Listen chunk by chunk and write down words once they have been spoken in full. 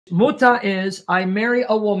Muta is I marry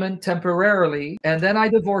a woman temporarily and then I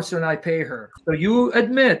divorce her and I pay her. So you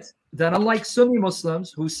admit that unlike Sunni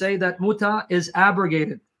Muslims who say that muta is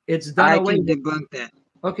abrogated, it's done I away can with. debunk that.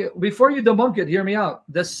 Okay, before you debunk it, hear me out.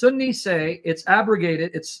 The Sunni say it's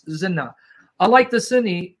abrogated, it's zina. Unlike the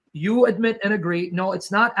Sunni, you admit and agree, no,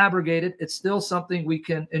 it's not abrogated, it's still something we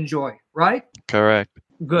can enjoy, right? Correct.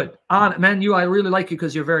 Good. Man, I really like you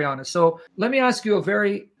because you're very honest. So let me ask you a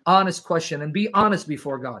very honest question and be honest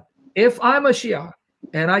before God. If I'm a Shia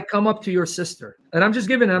and I come up to your sister, and I'm just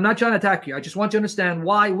giving it, I'm not trying to attack you. I just want you to understand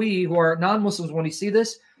why we who are non-Muslims, when we see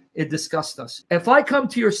this, it disgusts us. If I come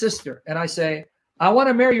to your sister and I say, I want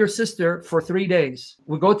to marry your sister for 3 days,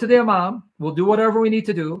 we go to the imam, we'll do whatever we need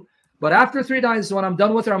to do. But after 3 days, when I'm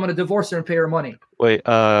done with her, I'm going to divorce her and pay her money. Wait,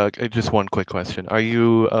 just one quick question. Are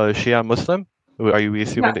you a Shia Muslim? Are you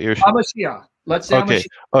assuming that you're Shia? I'm a Shia. Let's say okay.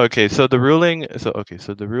 Okay. So the ruling. So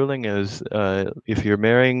the ruling is, if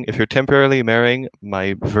you're temporarily marrying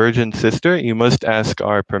my virgin sister, you must ask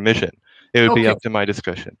our permission. It would be up to my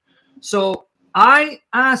discretion. So I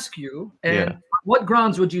ask you, and what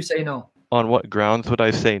grounds would you say no? On what grounds would I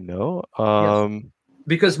say no? Yes.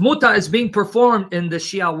 Because muta is being performed in the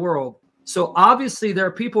Shia world. So obviously there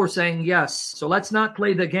are people who are saying yes. So let's not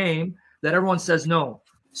play the game that everyone says no.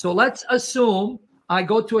 So let's assume I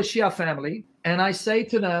go to a Shia family and I say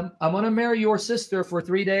to them, I'm going to marry your sister for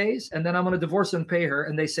 3 days and then I'm going to divorce and pay her.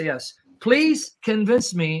 And they say yes. Please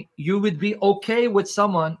convince me you would be okay with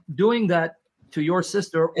someone doing that to your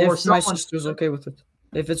sister, or if my sister's okay with it.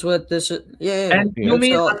 If it's what this is, And you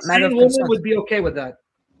mean a sane woman would be okay with that?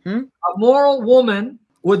 A moral woman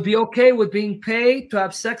would be okay with being paid to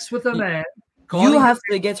have sex with a man. You have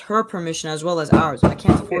to get her permission as well as ours. I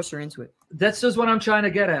can't force her into it. That's just what I'm trying to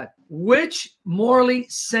get at. Which morally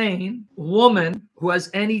sane woman who has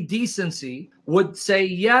any decency would say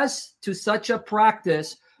yes to such a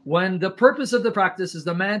practice when the purpose of the practice is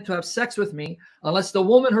the man to have sex with me, unless the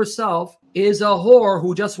woman herself is a whore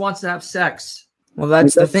who just wants to have sex? Well,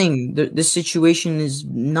 that's the thing. This situation is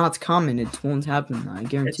not common. It won't happen. I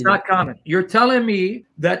guarantee. It's not common. You're telling me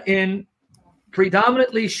that in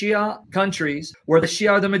predominantly Shia countries where the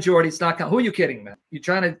Shia are the majority, it's not common. Who are you kidding, man? You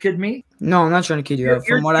trying to kid me? No, I'm not trying to kid you.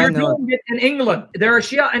 From what I know, doing it in England. There are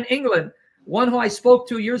Shia in England. One who I spoke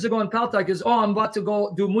to years ago in Paltak is, I'm about to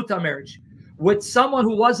go do muta marriage with someone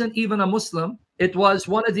who wasn't even a Muslim. It was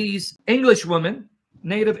one of these English women,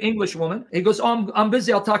 native English woman. He goes, I'm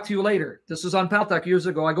busy. I'll talk to you later. This was on Paltak years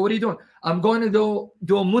ago. I go, what are you doing? I'm going to go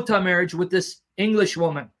do a muta marriage with this English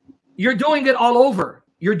woman. You're doing it all over.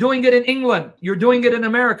 You're doing it in England. You're doing it in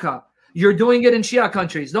America. You're doing it in Shia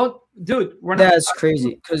countries. Dude, we're not. That's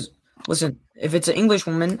crazy. Because listen, if it's an English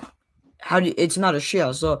woman, it's not a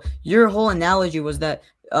Shia. So your whole analogy was that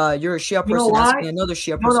you're a Shia person asking another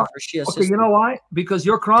Shia person for Shia sister. You know why? Because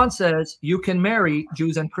your Quran says you can marry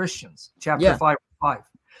Jews and Christians. Chapter 5.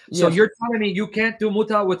 So you're telling me you can't do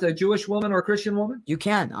muta with a Jewish woman or a Christian woman? You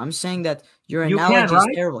can. I'm saying that your analogy is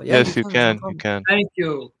terrible. Yeah, yes, you can. You can. Thank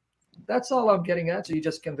you. That's all I'm getting at. So you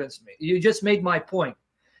just convinced me. You just made my point.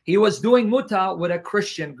 He was doing muta with a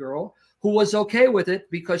Christian girl who was okay with it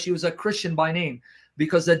because she was a Christian by name.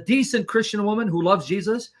 Because a decent Christian woman who loves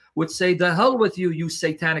Jesus would say, the hell with you, you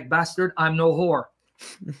satanic bastard. I'm no whore.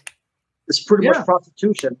 It's pretty much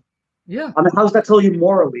prostitution. Yeah. I mean, how does that tell you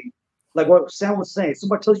morally? Like what Sam was saying,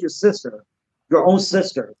 somebody tells your sister, your own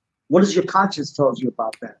sister, what does your conscience tell you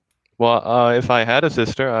about that? Well, if I had a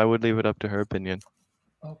sister, I would leave it up to her opinion.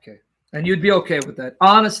 Okay. And you'd be okay with that.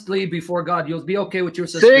 Honestly, before God, you'll be okay with your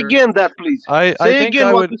sister. Say again that, please. Say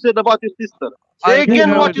again what you said about your sister. Say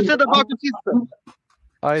again what you said about your sister.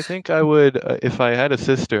 I think I would, if I had a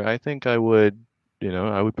sister, I think I would,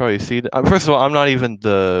 I would probably see that. First of all, I'm not even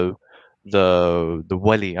the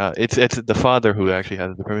wali. It's the father who actually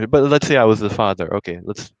has the permission. But let's say I was the father. Okay,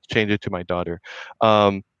 let's change it to my daughter.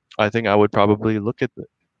 I think I would probably look at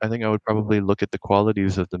the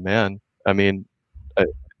qualities of the man. I mean,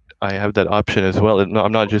 I have that option as well.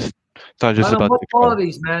 I'm not just. It's not just about what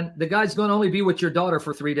qualities, man. The guy's going to only be with your daughter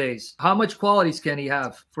for 3 days. How much qualities can he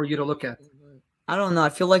have for you to look at? I don't know. I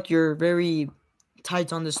feel like you're very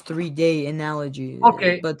tight on this 3-day analogy.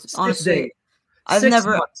 Okay, but honestly,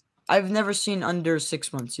 I've never seen under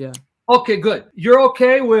 6 months. Yeah. Okay, good. You're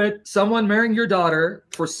okay with someone marrying your daughter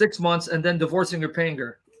for 6 months and then divorcing or paying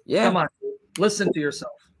her? Yeah. Come on, listen to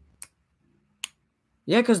yourself.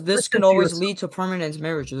 Yeah, because this can always lead to permanent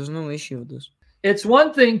marriage. There's no issue with this. It's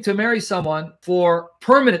one thing to marry someone for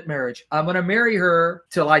permanent marriage. I'm going to marry her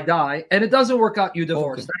till I die, and it doesn't work out, you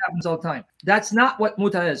divorce. That happens all the time. That's not what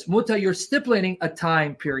muta is. Muta, you're stipulating a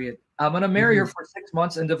time period. I'm going to marry her for 6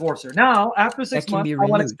 months and divorce her. Now, after 6 months, I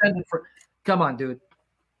want to extend it for... Come on, dude.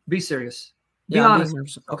 Be serious. Be Yeah, honest.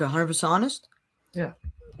 100%. Okay, 100% honest. Yeah.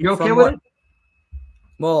 You okay with it?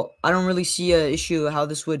 Well, I don't really see an issue how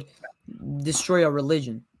this would destroy a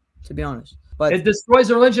religion, to be honest. But it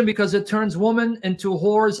destroys a religion because it turns women into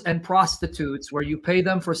whores and prostitutes where you pay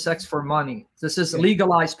them for sex for money. This is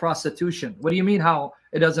legalized prostitution. What do you mean how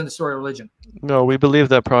it doesn't destroy a religion? No, we believe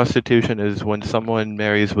that prostitution is when someone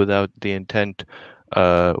marries without the intent,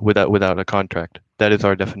 without a contract. That is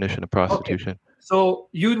our definition of prostitution. Okay. So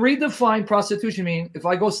you'd redefine prostitution mean if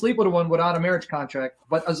I go sleep with a woman without a marriage contract,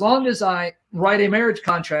 but as long as I write a marriage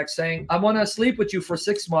contract saying I want to sleep with you for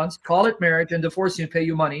 6 months, call it marriage and divorce you and pay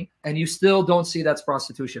you money, and you still don't see that's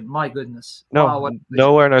prostitution. My goodness. No, wow,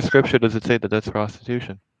 nowhere in our scripture does it say that that's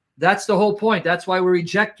prostitution. That's the whole point. That's why we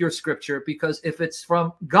reject your scripture, because if it's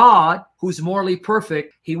from God, who's morally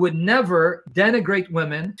perfect, he would never denigrate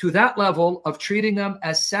women to that level of treating them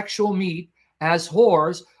as sexual meat, as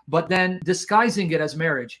whores, but then disguising it as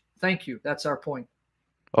marriage. Thank you. That's our point.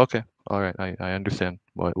 Okay. All right. I understand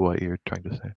what you're trying to say.